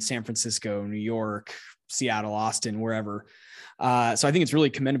not in San Francisco, New York, Seattle, Austin, wherever. So I think it's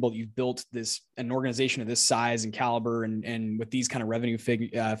really commendable that you've built an organization of this size and caliber and with these kind of revenue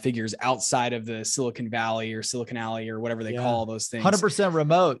figures outside of the Silicon Valley or Silicon Alley or whatever they call those things. 100%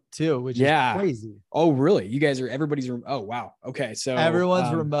 remote too, which is crazy. Oh, really? You guys everybody's, oh, wow. Okay. So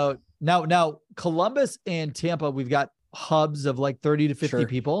everyone's remote. Now Columbus and Tampa, we've got hubs of 30 to 50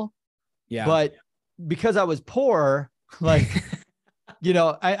 people. Yeah. But because I was poor, I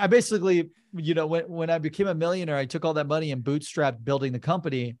basically, when I became a millionaire, I took all that money and bootstrapped building the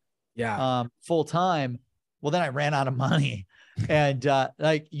company full time. Well, then I ran out of money and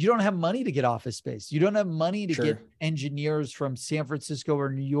you don't have money to get office space. You don't have money to get engineers from San Francisco or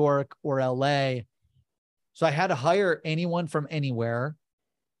New York or LA. So I had to hire anyone from anywhere.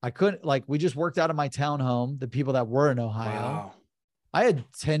 I couldn't, we just worked out of my townhome, the people that were in Ohio. Wow. I had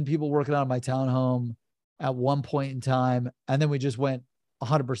 10 people working out of my townhome at one point in time. And then we just went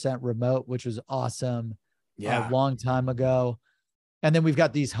 100% remote, which was awesome. A long time ago. And then we've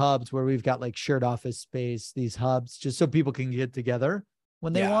got these hubs where we've got shared office space, these hubs, just so people can get together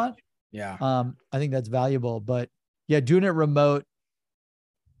when they want. Yeah. I think that's valuable, but doing it remote,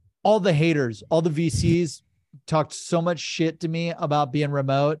 all the haters, all the VCs talked so much shit to me about being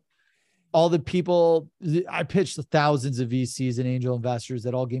remote. All the people, I pitched to thousands of VCs and angel investors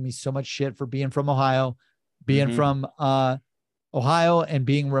that all gave me so much shit for being from Ohio, from Ohio and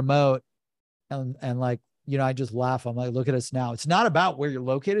being remote. And I just laugh. I'm like, look at us now. It's not about where you're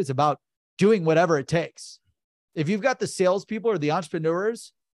located. It's about doing whatever it takes. If you've got the salespeople or the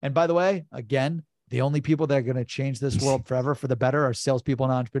entrepreneurs, and by the way, again, the only people that are going to change this world forever for the better are salespeople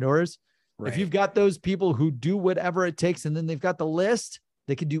and entrepreneurs. Right. If you've got those people who do whatever it takes, and then they've got the list,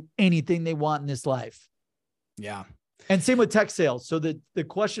 they can do anything they want in this life. Yeah. And same with tech sales. So the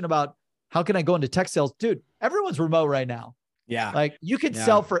question about how can I go into tech sales, dude, everyone's remote right now. Yeah. You could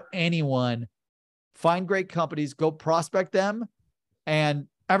sell for anyone, find great companies, go prospect them, and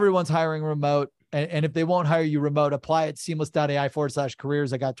everyone's hiring remote. And if they won't hire you remote, apply at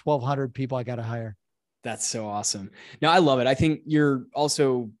Seamless.AI/careers. I got 1,200 people I got to hire. That's so awesome. No, I love it. I think you're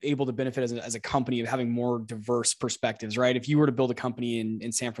also able to benefit as a company of having more diverse perspectives, right? If you were to build a company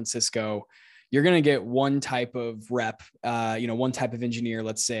in San Francisco, you're going to get one type of rep, one type of engineer,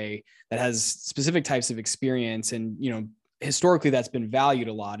 let's say, that has specific types of experience. And, historically that's been valued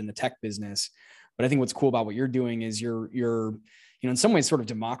a lot in the tech business. But I think what's cool about what you're doing is you're in some ways sort of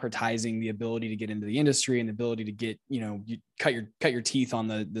democratizing the ability to get into the industry and the ability to get, you cut your teeth on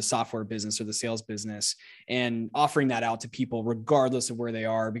the software business or the sales business, and offering that out to people regardless of where they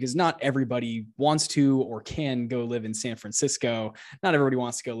are, because not everybody wants to or can go live in San Francisco. Not everybody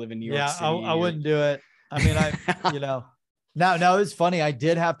wants to go live in New York Yeah, City. I wouldn't do it. I mean, now it's funny. I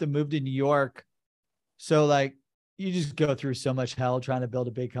did have to move to New York. So like, you just go through so much hell trying to build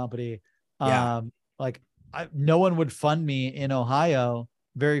a big company. Yeah. Like no one would fund me in Ohio.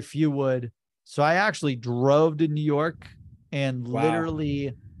 Very few would. So I actually drove to New York and Wow.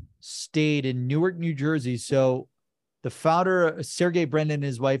 literally stayed in Newark, New Jersey. So the founder, Sergey Brin and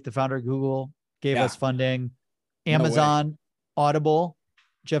his wife, the founder of Google, gave Yeah. us funding. No way. Amazon, Audible,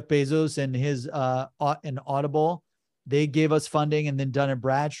 Jeff Bezos and his and Audible, they gave us funding. And then Dun and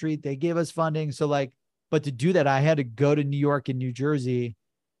Bradstreet, they gave us funding. So like, but to do that, I had to go to New York and New Jersey.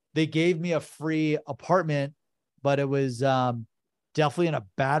 They gave me a free apartment, but it was definitely in a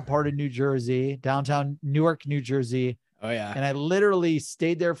bad part of New Jersey, downtown Newark, New Jersey. Oh yeah. And I literally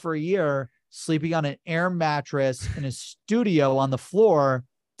stayed there for a year, sleeping on an air mattress in a studio on the floor.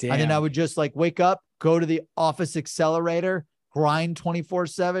 Damn. And then I would just like wake up, go to the office accelerator, grind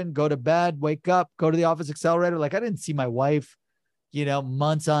 24/7, go to bed, wake up, go to the office accelerator. Like I didn't see my wife,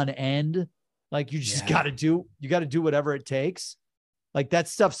 months on end. Like you just got to do whatever it takes. Like that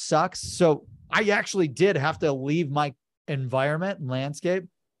stuff sucks. So I actually did have to leave my environment and landscape,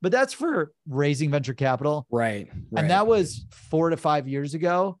 but that's for raising venture capital. Right. And that was 4 to 5 years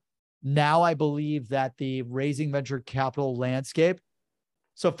ago. Now I believe that the raising venture capital landscape.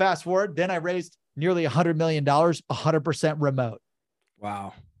 So fast forward, then I raised nearly $100 million, 100% remote.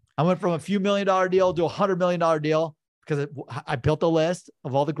 Wow. I went from a few $1 million deal to $100 million deal because I built a list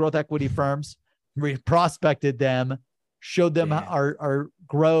of all the growth equity firms, prospected them, showed them our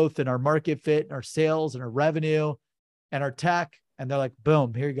growth and our market fit and our sales and our revenue and our tech. And they're like,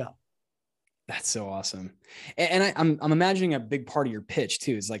 boom, here you go. That's so awesome. And I'm imagining a big part of your pitch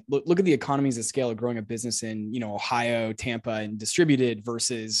too is like, look at the economies of scale of growing a business in, Ohio, Tampa, and distributed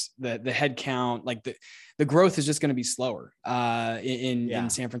versus the head count. Like the growth is just going to be slower in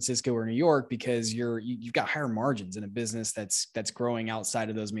San Francisco or New York, because you've got higher margins in a business that's growing outside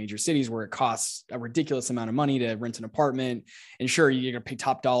of those major cities where it costs a ridiculous amount of money to rent an apartment. And sure, you're going to pay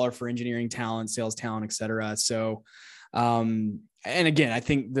top dollar for engineering talent, sales talent, et cetera. So, and again, I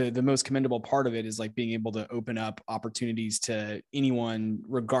think the most commendable part of it is like being able to open up opportunities to anyone,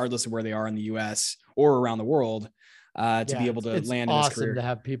 regardless of where they are in the US or around the world, to be able to land in this career. Awesome to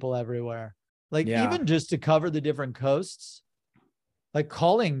have people everywhere. Like even just to cover the different coasts, like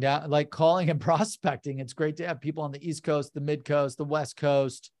calling and prospecting. It's great to have people on the East Coast, the Mid Coast, the West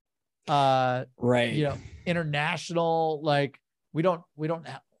Coast, right. International. Like we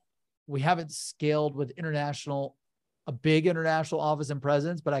haven't scaled with a big international office and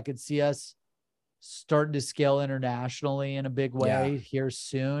presence, but I could see us starting to scale internationally in a big way here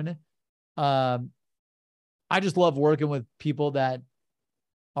soon. I just love working with people that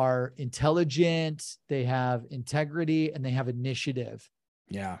are intelligent, they have integrity, and they have initiative.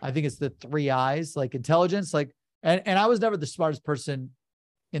 Yeah. I think it's the 3 I's, like intelligence, and I was never the smartest person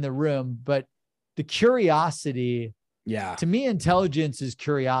in the room, but the curiosity, to me, intelligence is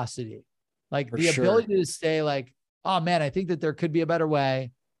curiosity. Like the ability to say like, oh man, I think that there could be a better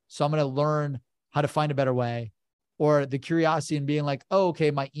way. So I'm going to learn how to find a better way. Or the curiosity in being like, oh,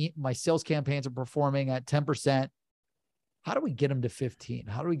 okay, my sales campaigns are performing at 10%. How do we get them to 15?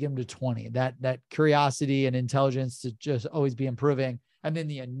 How do we get them to 20? That curiosity and intelligence to just always be improving. And then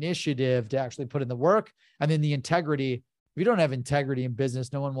the initiative to actually put in the work. And then the integrity. If you don't have integrity in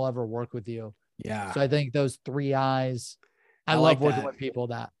business, no one will ever work with you. Yeah. So I think those 3 I's, I love like working with people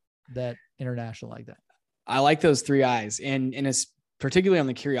that international like that. I like those 3 I's. And it's particularly on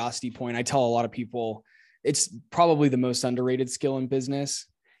the curiosity point. I tell a lot of people it's probably the most underrated skill in business,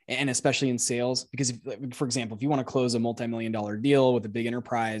 and especially in sales, because for example, if you want to close a multi-million-dollar deal with a big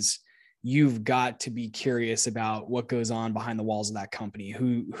enterprise, you've got to be curious about what goes on behind the walls of that company,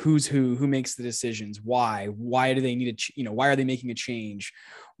 who makes the decisions, why do they need why are they making a change?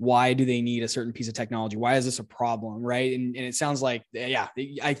 Why do they need a certain piece of technology? Why is this a problem? Right. And it sounds like,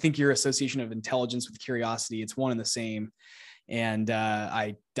 I think your association of intelligence with curiosity, it's one and the same. And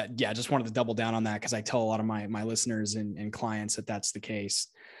I just wanted to double down on that, because I tell a lot of my listeners and clients that that's the case.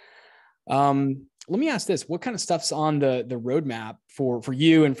 Let me ask this: what kind of stuff's on the roadmap for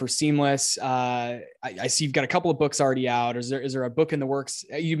you and for Seamless? I see you've got a couple of books already out. Is there a book in the works?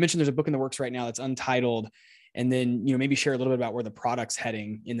 You mentioned there's a book in the works right now that's untitled, and then maybe share a little bit about where the product's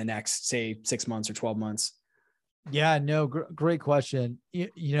heading in the next, say, 6 months or 12 months. Yeah, no, great question.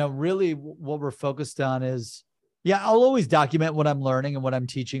 Really what we're focused on is Yeah, I'll always document what I'm learning and what I'm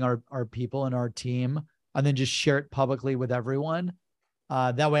teaching our people and our team, and then just share it publicly with everyone.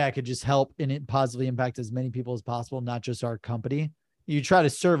 That way I could just help and it positively impact as many people as possible, not just our company. You try to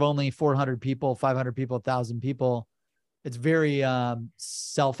serve only 400 people, 500 people, 1,000 people. It's very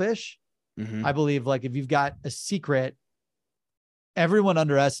selfish. I believe like if you've got a secret, everyone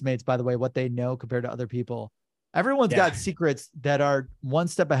underestimates, by the way, what they know compared to other people. Everyone's Yeah. got secrets that are one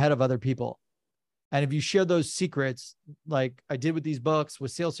step ahead of other people. And if you share those secrets, like I did with these books,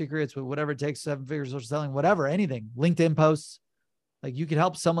 with sales secrets, with whatever it takes, 7 figures or selling, whatever, anything, LinkedIn posts, like you could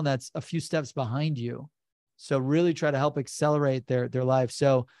help someone that's a few steps behind you. So really try to help accelerate their life.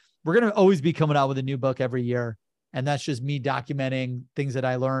 So we're going to always be coming out with a new book every year. And that's just me documenting things that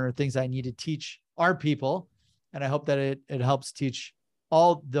I learn or things I need to teach our people. And I hope that it helps teach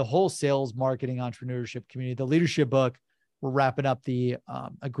all the whole sales, marketing, entrepreneurship community. The leadership book, we're wrapping up the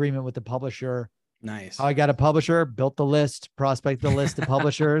agreement with the publisher. Nice. How I got a publisher, built the list, prospect the list of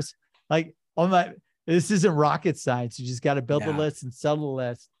publishers. Like this isn't rocket science. You just got to build the list and sell the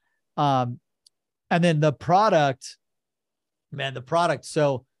list. And then the product, man, the product.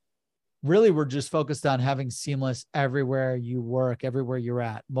 So really we're just focused on having Seamless everywhere you work, everywhere you're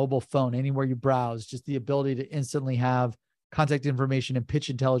at, mobile phone, anywhere you browse, just the ability to instantly have contact information and pitch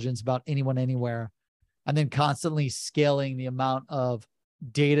intelligence about anyone, anywhere. And then constantly scaling the amount of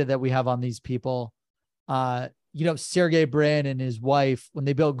data that we have on these people. Sergey Brin and his wife, when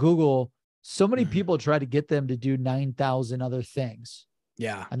they built Google, so many people tried to get them to do 9,000 other things.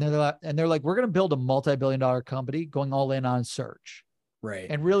 Yeah. And they're like, we're going to build a multi-billion-dollar company going all in on search. Right.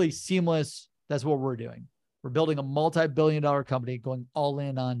 And really Seamless, that's what we're doing. We're building a multi-billion-dollar company going all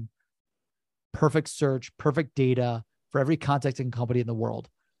in on perfect search, perfect data for every contacting company in the world.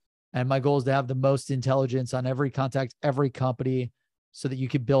 And my goal is to have the most intelligence on every contact, every company, so that you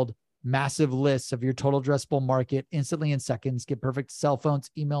could build massive lists of your total addressable market instantly in seconds, get perfect cell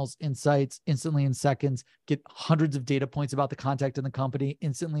phones, emails, insights instantly in seconds, get hundreds of data points about the contact in the company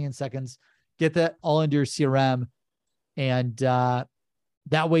instantly in seconds, get that all into your CRM. And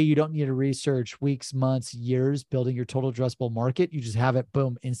that way you don't need to research weeks, months, years building your total addressable market. You just have it,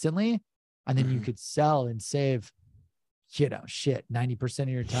 boom, instantly. And then you could sell and save, 90% of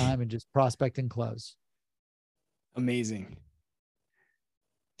your time and just prospect and close. Amazing.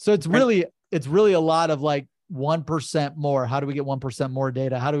 So it's really a lot of like 1% more. How do we get 1% more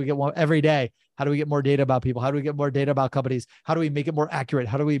data? How do we get one every day? How do we get more data about people? How do we get more data about companies? How do we make it more accurate?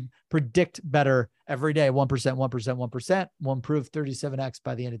 How do we predict better every day? 1%, 1%, 1%. We'll improve 37x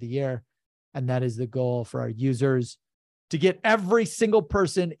by the end of the year. And that is the goal for our users, to get every single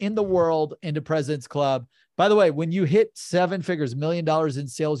person in the world into President's Club. By the way, when you hit 7 figures, $1 million in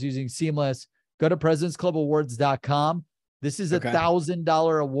sales using Seamless, go to presidentsclubawards.com. This is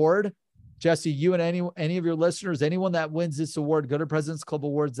 $1,000 award. Jesse, you and any of your listeners, anyone that wins this award, go to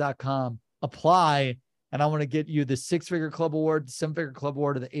presidentsclubawards.com, apply, and I want to get you the 6-figure club award, the 7-figure club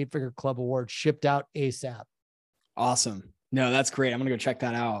award, or the 8-figure club award shipped out ASAP. Awesome. No, that's great. I'm going to go check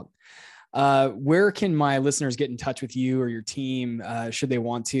that out. Where can my listeners get in touch with you or your team, should they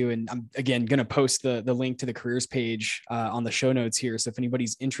want to? And I'm again going to post the link to the careers page on the show notes here. So if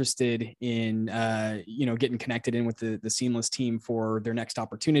anybody's interested in getting connected in with the Seamless team for their next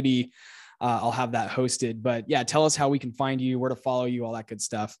opportunity, I'll have that hosted. But yeah, tell us how we can find you, where to follow you, all that good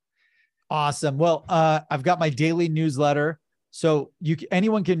stuff. Awesome. Well, I've got my daily newsletter, so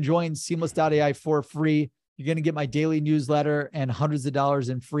anyone can join Seamless.AI for free. You're going to get my daily newsletter and hundreds of dollars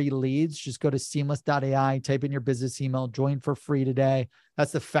in free leads. Just go to Seamless.ai, type in your business email, join for free today.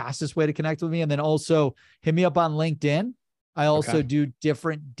 That's the fastest way to connect with me. And then also hit me up on LinkedIn. I also do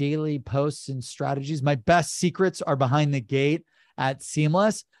different daily posts and strategies. My best secrets are behind the gate at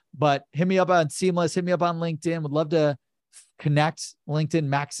Seamless, but hit me up on Seamless, hit me up on LinkedIn. Would love to connect. LinkedIn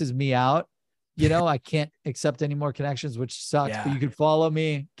maxes me out. I can't accept any more connections, which sucks, but you can follow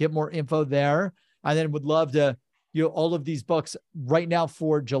me, get more info there. I then would love to, all of these books right now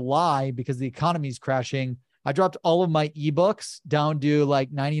for July, because the economy is crashing. I dropped all of my ebooks down to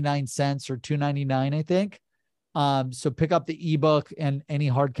like 99 cents or $2.99, I think. So pick up the ebook and any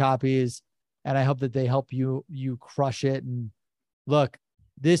hard copies, and I hope that they help you crush it. And look,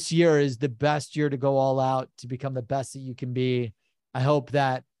 this year is the best year to go all out, to become the best that you can be. I hope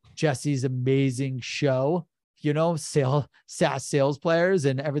that Jesse's amazing show, SaaS sales players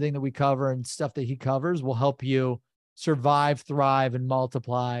and everything that we cover and stuff that he covers will help you survive, thrive, and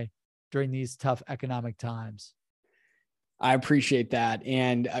multiply during these tough economic times. I appreciate that.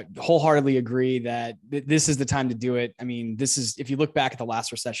 And I wholeheartedly agree that this is the time to do it. I mean, if you look back at the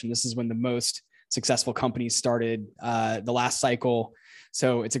last recession, this is when the most successful companies started the last cycle.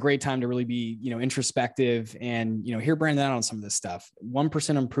 So it's a great time to really be, introspective and, hear Brandon out on some of this stuff.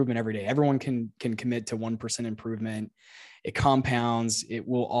 1% improvement every day. Everyone can commit to 1% improvement. It compounds. It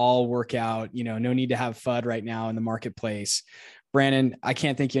will all work out. No need to have FUD right now in the marketplace. Brandon, I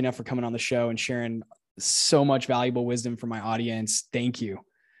can't thank you enough for coming on the show and sharing so much valuable wisdom for my audience. Thank you.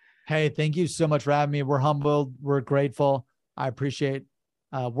 Hey, thank you so much for having me. We're humbled. We're grateful. I appreciate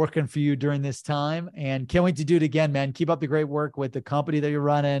working for you during this time, and can't wait to do it again, man. Keep up the great work with the company that you're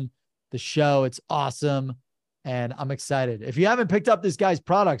running, the show. It's awesome. And I'm excited. If you haven't picked up this guy's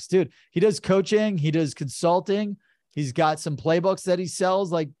products, dude, he does coaching. He does consulting. He's got some playbooks that he sells.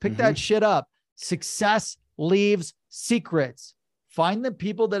 Like, pick that shit up. Success leaves secrets. Find the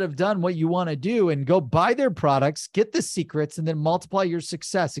people that have done what you want to do and go buy their products, get the secrets, and then multiply your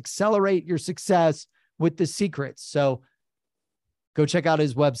success, accelerate your success with the secrets. So go check out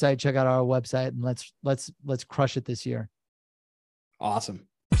his website, check out our website, and let's crush it this year. Awesome.